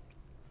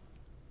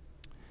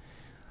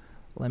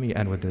 Let me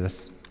end with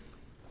this.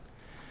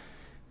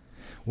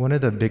 One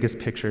of the biggest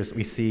pictures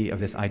we see of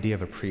this idea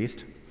of a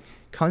priest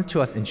comes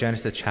to us in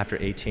Genesis chapter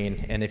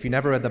 18. And if you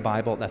never read the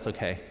Bible, that's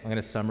okay. I'm going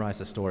to summarize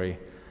the story.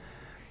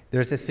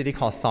 There's a city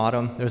called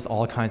Sodom. There's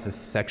all kinds of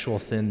sexual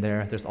sin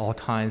there. There's all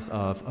kinds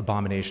of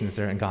abominations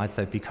there. And God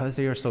said, because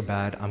they are so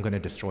bad, I'm going to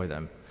destroy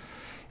them.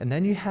 And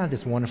then you have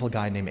this wonderful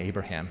guy named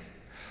Abraham.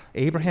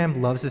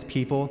 Abraham loves his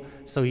people,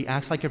 so he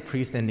acts like a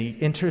priest and he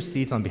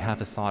intercedes on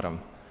behalf of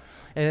Sodom.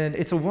 And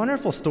it's a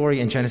wonderful story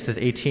in Genesis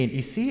 18.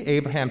 You see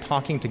Abraham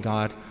talking to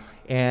God,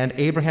 and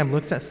Abraham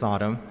looks at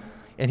Sodom,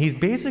 and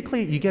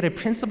you get a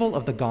principle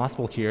of the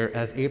gospel here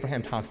as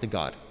Abraham talks to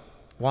God.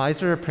 Why is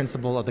there a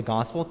principle of the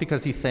gospel?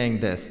 Because he's saying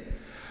this.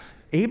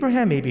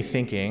 Abraham may be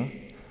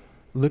thinking,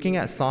 looking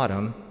at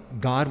Sodom,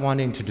 God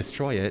wanting to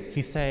destroy it,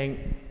 he's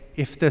saying,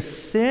 if the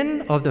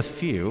sin of the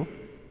few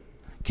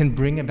can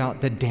bring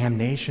about the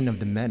damnation of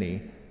the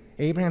many,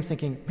 Abraham's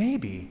thinking,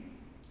 maybe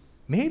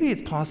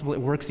it's possible it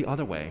works the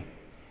other way,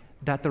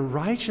 that the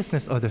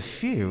righteousness of the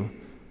few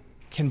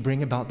can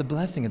bring about the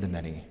blessing of the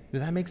many.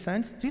 Does that make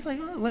sense? So he's like,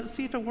 let's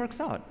see if it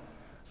works out.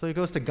 So he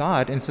goes to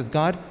God and says,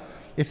 God,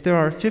 if there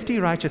are 50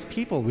 righteous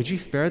people, would you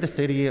spare the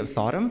city of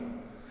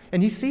Sodom?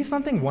 And you see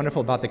something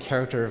wonderful about the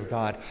character of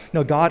God.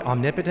 God,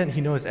 omnipotent,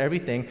 he knows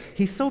everything.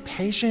 He's so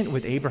patient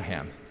with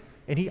Abraham.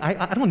 And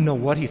I don't know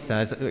what he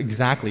says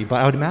exactly, but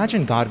I would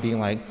imagine God being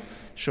like,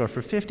 sure,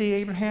 for 50,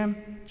 Abraham?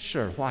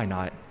 Sure, why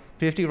not?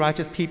 50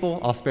 righteous people,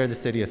 I'll spare the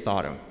city of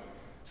Sodom.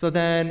 So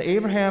then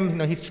Abraham,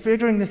 he's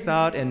figuring this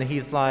out, and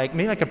he's like,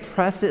 maybe I could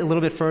press it a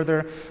little bit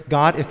further.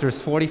 God, if there's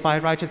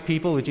 45 righteous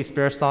people, would you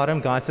spare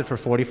Sodom? God said, for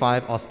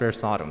 45, I'll spare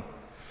Sodom.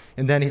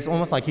 And then he's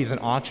almost like he's an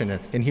auctioneer,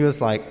 and he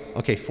was like,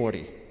 okay,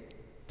 40.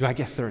 Do I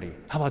get 30?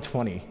 How about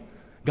 20?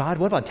 God,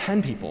 what about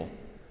 10 people?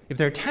 If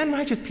there are 10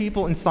 righteous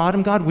people in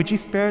Sodom, God, would you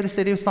spare the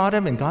city of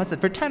Sodom? And God said,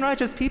 for 10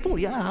 righteous people,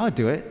 yeah, I'll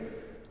do it.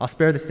 I'll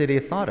spare the city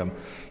of Sodom.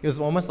 It was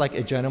almost like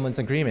a gentleman's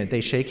agreement.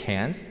 They shake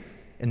hands,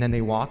 and then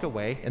they walk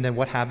away, and then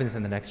what happens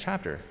in the next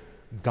chapter?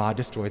 God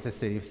destroys the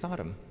city of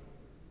Sodom.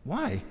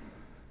 Why?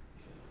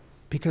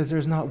 Because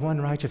there's not one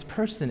righteous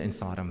person in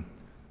Sodom,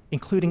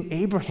 including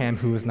Abraham,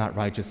 who was not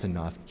righteous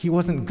enough. He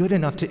wasn't good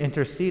enough to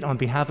intercede on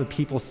behalf of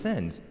people's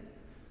sins.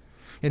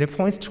 And it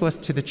points to us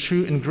to the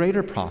true and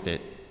greater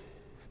prophet,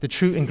 the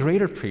true and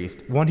greater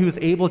priest, one who is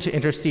able to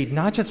intercede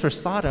not just for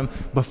Sodom,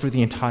 but for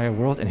the entire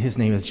world, and his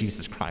name is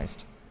Jesus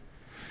Christ.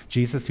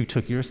 Jesus, who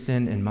took your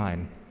sin and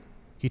mine.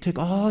 He took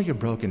all your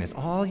brokenness,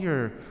 all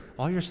your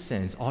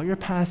sins, all your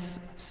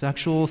past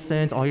sexual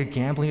sins, all your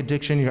gambling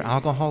addiction, your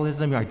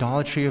alcoholism, your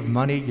idolatry of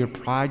money, your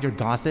pride, your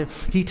gossip.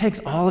 He takes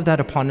all of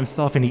that upon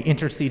himself, and he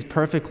intercedes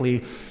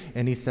perfectly,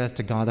 and he says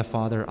to God the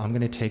Father, I'm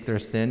going to take their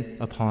sin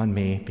upon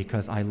me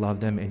because I love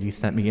them and you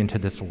sent me into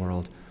this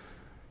world.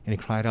 And he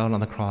cried out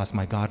on the cross,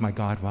 my God,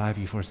 why have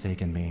you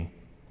forsaken me?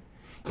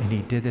 And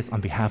he did this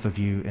on behalf of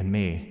you and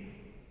me.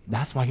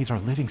 That's why he's our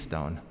living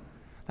stone.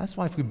 That's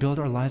why if we build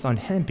our lives on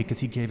him, because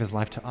he gave his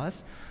life to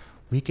us,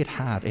 we could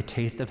have a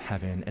taste of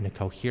heaven and a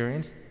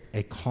coherence,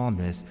 a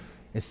calmness,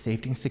 a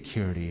safety and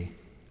security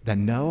that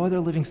no other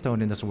living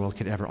stone in this world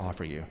could ever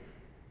offer you.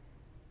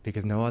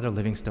 Because no other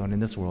living stone in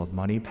this world,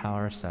 money,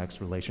 power,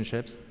 sex,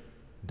 relationships,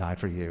 died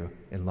for you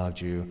and loved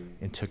you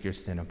and took your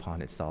sin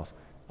upon itself.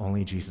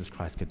 Only Jesus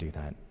Christ could do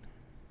that.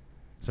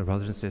 So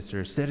brothers and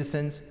sisters,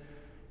 citizens,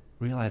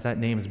 realize that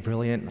name is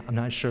brilliant. I'm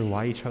not sure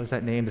why you chose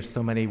that name. There's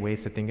so many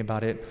ways to think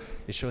about it.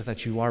 It shows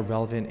that you are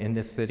relevant in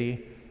this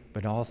city,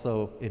 but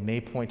also it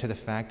may point to the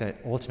fact that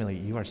ultimately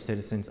you are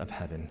citizens of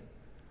heaven,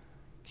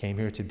 came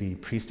here to be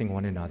priesting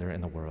one another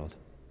in the world.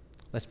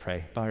 Let's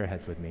pray. Bow your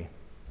heads with me.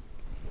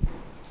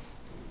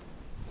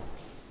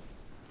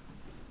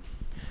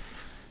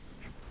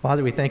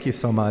 Father, we thank you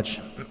so much.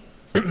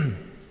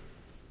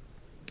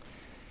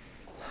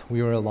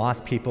 We were a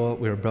lost people.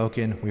 We were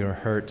broken. We were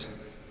hurt.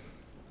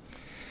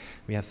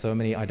 We have so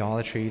many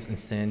idolatries and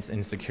sins and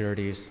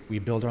insecurities. We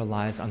build our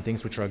lives on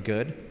things which are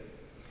good,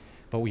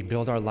 but we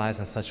build our lives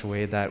in such a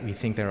way that we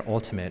think they're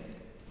ultimate.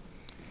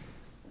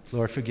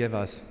 Lord, forgive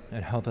us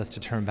and help us to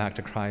turn back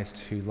to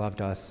Christ, who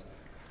loved us,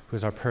 who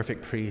is our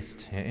perfect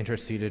priest and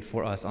interceded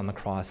for us on the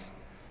cross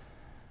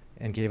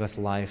and gave us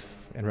life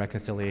and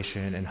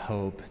reconciliation and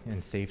hope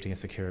and safety and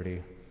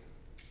security.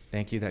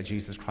 Thank you that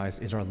Jesus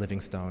Christ is our living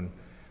stone,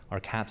 our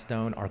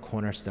capstone, our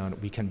cornerstone.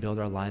 We can build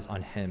our lives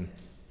on him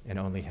and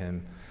only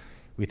him.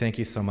 We thank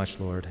you so much,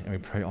 Lord, and we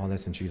pray all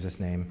this in Jesus'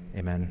 name.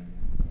 Amen.